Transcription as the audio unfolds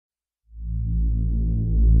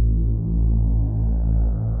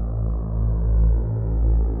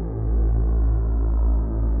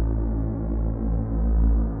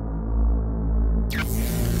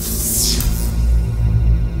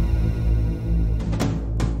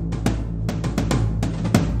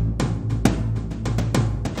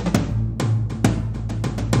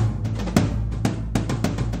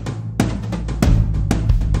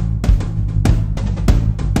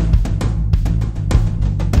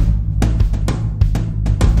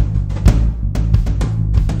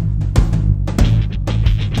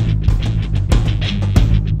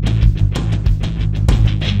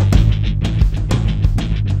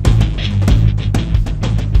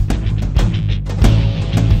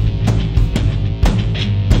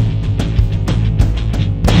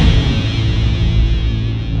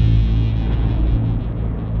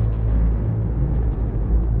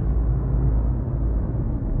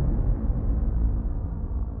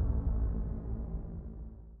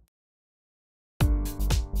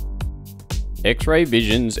Xray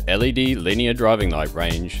Vision's LED linear driving light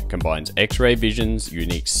range combines Xray Vision's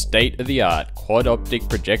unique state-of-the-art quad-optic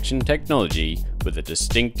projection technology with a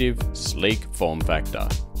distinctive, sleek form factor.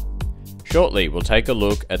 Shortly, we'll take a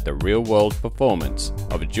look at the real-world performance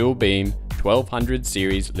of a dual-beam 1200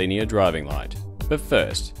 series linear driving light. But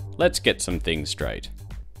first, let's get some things straight.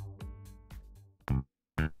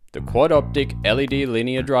 The quad-optic LED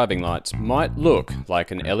linear driving lights might look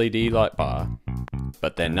like an LED light bar,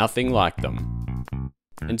 but they're nothing like them.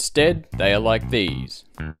 Instead, they are like these.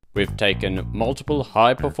 We've taken multiple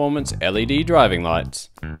high-performance LED driving lights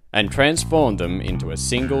and transformed them into a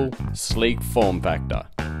single, sleek form factor.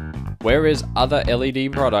 Whereas other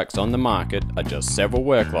LED products on the market are just several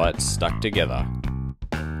work lights stuck together.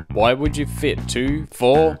 Why would you fit 2,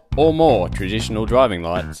 4, or more traditional driving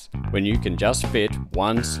lights when you can just fit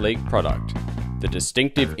one sleek product? The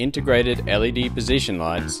distinctive integrated LED position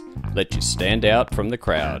lights let you stand out from the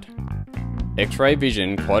crowd. Xray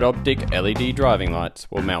Vision quad-optic LED driving lights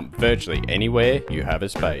will mount virtually anywhere you have a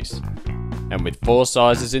space. And with 4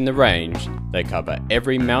 sizes in the range, they cover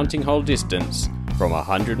every mounting hole distance from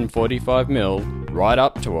 145mm right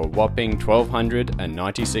up to a whopping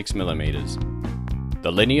 1296mm.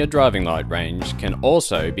 The linear driving light range can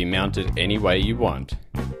also be mounted any way you want.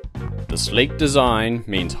 The sleek design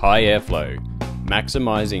means high airflow,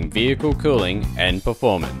 maximizing vehicle cooling and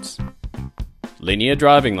performance. Linear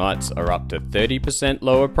driving lights are up to 30%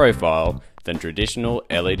 lower profile than traditional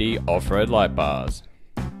LED off-road light bars.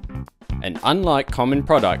 And unlike common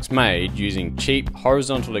products made using cheap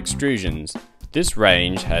horizontal extrusions, this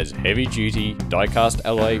range has heavy-duty die-cast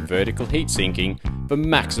alloy vertical heat sinking for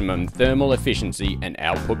maximum thermal efficiency and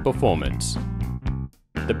output performance.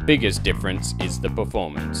 The biggest difference is the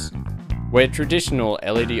performance. Where traditional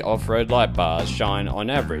LED off-road light bars shine on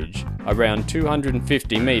average around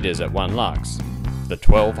 250 meters at 1 lux, the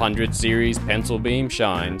 1200 series pencil beam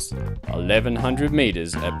shines 1100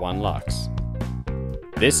 meters at 1 lux.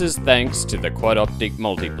 This is thanks to the quad-optic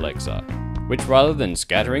multiplexer, which rather than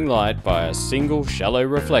scattering light via a single shallow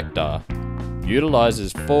reflector,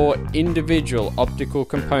 utilizes 4 individual optical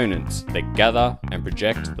components that gather and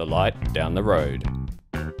project the light down the road.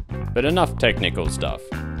 But enough technical stuff.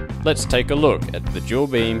 Let's take a look at the dual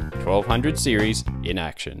beam 1200 series in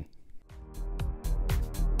action.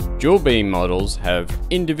 Dual beam models have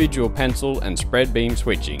individual pencil and spread beam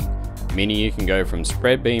switching, meaning you can go from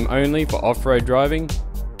spread beam only for off-road driving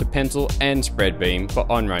to pencil and spread beam for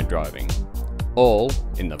on-road driving, all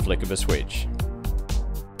in the flick of a switch.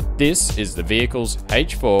 This is the vehicle's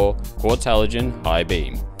H4 quartz halogen high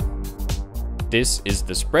beam. This is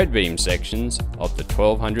the spread beam sections of the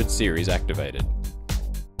 1200 series activated.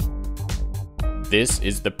 This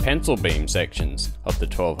is the pencil beam sections of the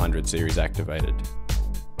 1200 series activated.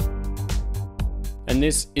 And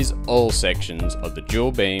this is all sections of the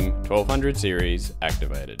dual beam 1200 series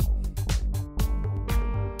activated.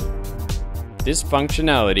 This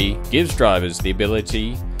functionality gives drivers the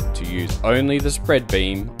ability to use only the spread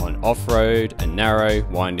beam on off-road and narrow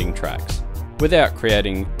winding tracks, without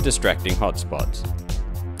creating distracting hotspots.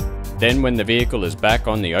 Then when the vehicle is back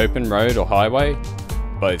on the open road or highway,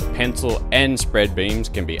 both pencil and spread beams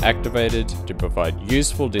can be activated to provide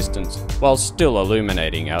useful distance while still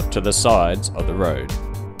illuminating out to the sides of the road.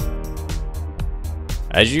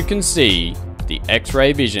 As you can see, the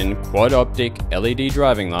Xray Vision quad-optic LED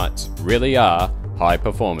driving lights really are high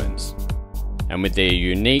performance. And with their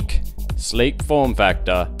unique, sleek form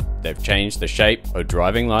factor, they've changed the shape of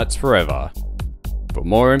driving lights forever. For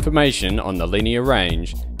more information on the linear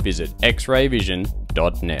range, visit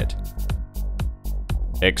xrayvision.net.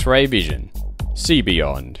 Xray Vision. See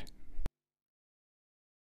beyond.